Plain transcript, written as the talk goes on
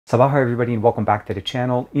Sabaha everybody and welcome back to the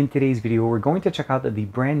channel. In today's video, we're going to check out the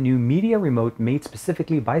brand new media remote made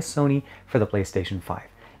specifically by Sony for the PlayStation 5.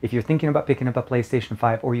 If you're thinking about picking up a PlayStation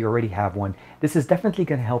 5 or you already have one, this is definitely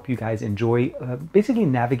going to help you guys enjoy basically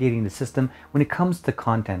navigating the system when it comes to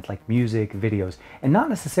content like music, videos, and not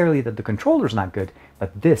necessarily that the controller's not good,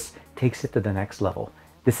 but this takes it to the next level.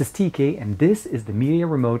 This is TK and this is the media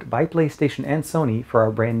remote by PlayStation and Sony for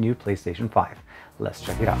our brand new PlayStation 5. Let's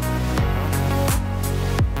check it out.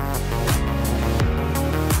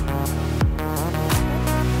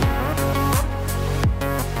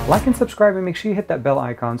 Like and subscribe and make sure you hit that bell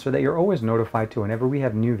icon so that you're always notified to whenever we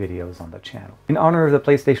have new videos on the channel. In honor of the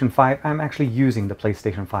PlayStation 5, I'm actually using the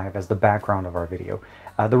PlayStation 5 as the background of our video.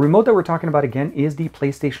 The remote that we're talking about again is the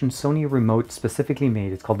PlayStation Sony remote specifically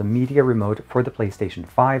made. It's called the media remote for the PlayStation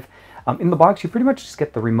 5. In the box, you pretty much just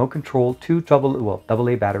get the remote control, two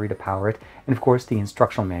AA battery to power it, and of course the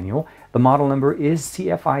instructional manual. The model number is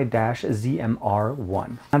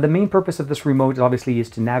CFI-ZMR1. And the main purpose of this remote obviously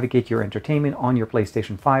is to navigate your entertainment on your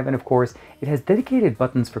PlayStation 5, and of course it has dedicated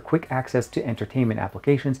buttons for quick access to entertainment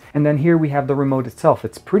applications. And then here we have the remote itself.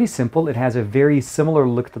 It's pretty simple. It has a very similar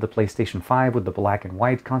look to the PlayStation 5 with the black and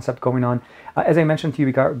white concept going on. As I mentioned to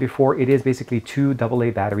you before, it is basically two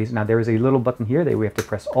AA batteries. Now there is a little button here that we have to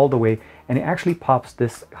press all the way, and it actually pops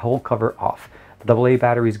this whole cover off. The AA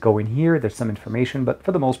batteries go in here. There's some information, but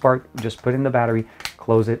for the most part, just put in the battery,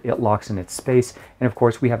 close it, it locks in its space. And of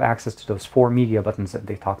course, we have access to those 4 media buttons that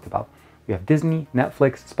they talked about. We have Disney,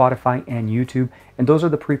 Netflix, Spotify, and YouTube, and those are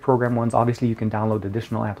the pre-programmed ones. Obviously, you can download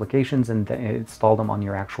additional applications and install them on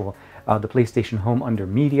your actual the PlayStation Home under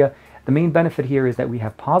Media. The main benefit here is that we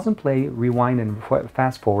have pause and play, rewind, and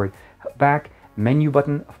fast forward, back, menu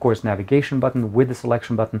button, of course, navigation button with the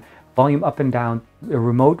selection button, volume up and down, a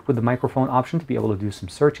remote with the microphone option to be able to do some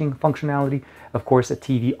searching functionality, of course a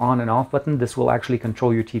TV on and off button. This will actually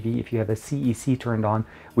control your TV if you have a CEC turned on,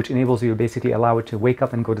 which enables you to basically allow it to wake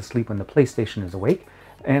up and go to sleep when the PlayStation is awake.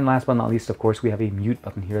 And last but not least, of course, we have a mute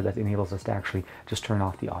button here that enables us to actually just turn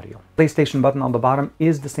off the audio. PlayStation button on the bottom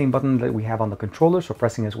is the same button that we have on the controller, so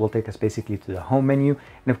pressing this will take us basically to the home menu,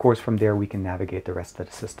 and of course from there we can navigate the rest of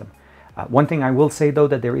the system. One thing I will say though,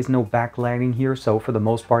 that there is no backlighting here, so for the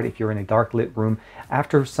most part, if you're in a dark lit room,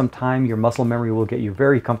 after some time your muscle memory will get you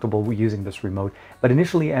very comfortable using this remote. But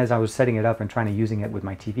initially, as I was setting it up and trying to using it with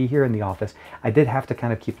my TV here in the office, I did have to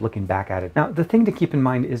kind of keep looking back at it. Now the thing to keep in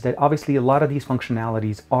mind is that obviously a lot of these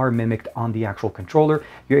functionalities are mimicked on the actual controller.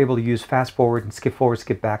 You're able to use fast forward and skip forward,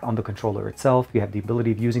 skip back on the controller itself. You have the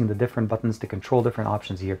ability of using the different buttons to control different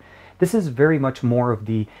options here. This is very much more of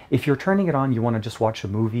the, if you're turning it on, you want to just watch a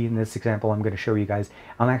movie. In this example, I'm going to show you guys,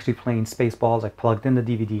 I'm actually playing Spaceballs. I plugged in the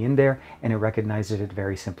DVD in there and it recognizes it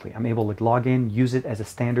very simply. I'm able to log in, use it as a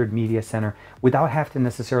standard media center without having to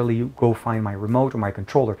necessarily go find my remote or my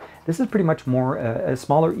controller. This is pretty much more a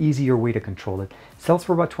smaller, easier way to control it. Sells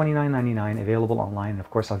for about $29.99, available online. And of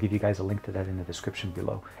course, I'll give you guys a link to that in the description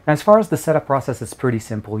below. Now, as far as the setup process, it's pretty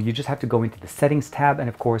simple. You just have to go into the settings tab and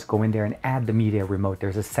of course go in there and add the media remote.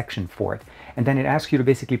 There's a section for it. And then it asks you to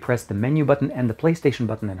basically press the menu button and the PlayStation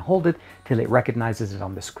button and hold it till it recognizes it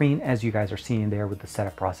on the screen, as you guys are seeing there with the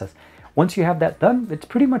setup process. Once you have that done, it's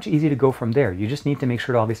pretty much easy to go from there. You just need to make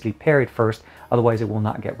sure to obviously pair it first, otherwise it will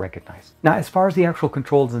not get recognized. Now, as far as the actual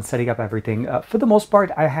controls and setting up everything, for the most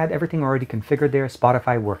part, I had everything already configured there.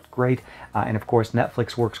 Spotify worked great, and of course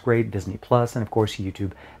Netflix works great, Disney Plus, and of course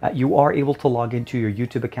YouTube. You are able to log into your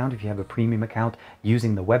YouTube account if you have a premium account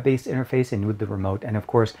using the web-based interface and with the remote. And of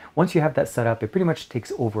course, once you have that set up, it pretty much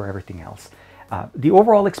takes over everything else. The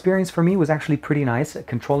overall experience for me was actually pretty nice.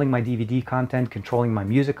 Controlling my DVD content, controlling my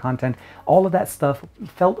music content, all of that stuff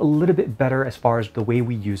felt a little bit better as far as the way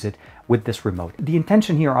we use it with this remote. The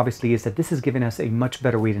intention here obviously is that this has given us a much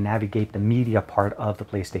better way to navigate the media part of the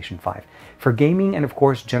PlayStation 5. For gaming and of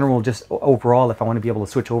course general just overall, if I want to be able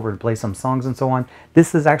to switch over and play some songs and so on,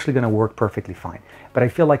 this is actually going to work perfectly fine. But I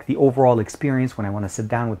feel like the overall experience when I want to sit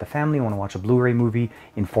down with the family, I want to watch a Blu-ray movie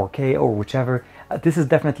in 4K or whichever, this is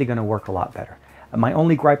definitely going to work a lot better. My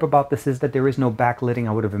only gripe about this is that there is no backlighting.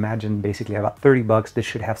 I would have imagined basically about 30 bucks. This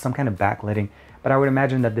should have some kind of backlighting, but I would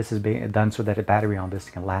imagine that this is being done so that a battery on this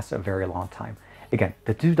can last a very long time. Again,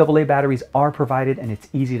 the two AA batteries are provided and it's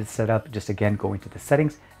easy to set up. Just again, go into the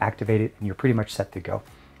settings, activate it, and you're pretty much set to go.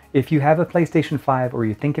 If you have a PlayStation 5 or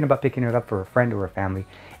you're thinking about picking it up for a friend or a family,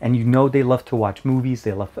 and you know they love to watch movies,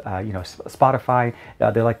 they love Spotify,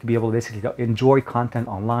 they like to be able to basically enjoy content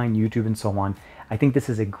online, YouTube and so on, I think this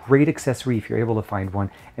is a great accessory if you're able to find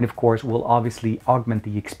one, and of course will obviously augment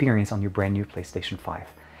the experience on your brand new PlayStation 5.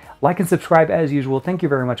 Like and subscribe as usual. Thank you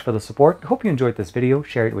very much for the support. Hope you enjoyed this video.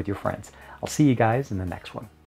 Share it with your friends. I'll see you guys in the next one.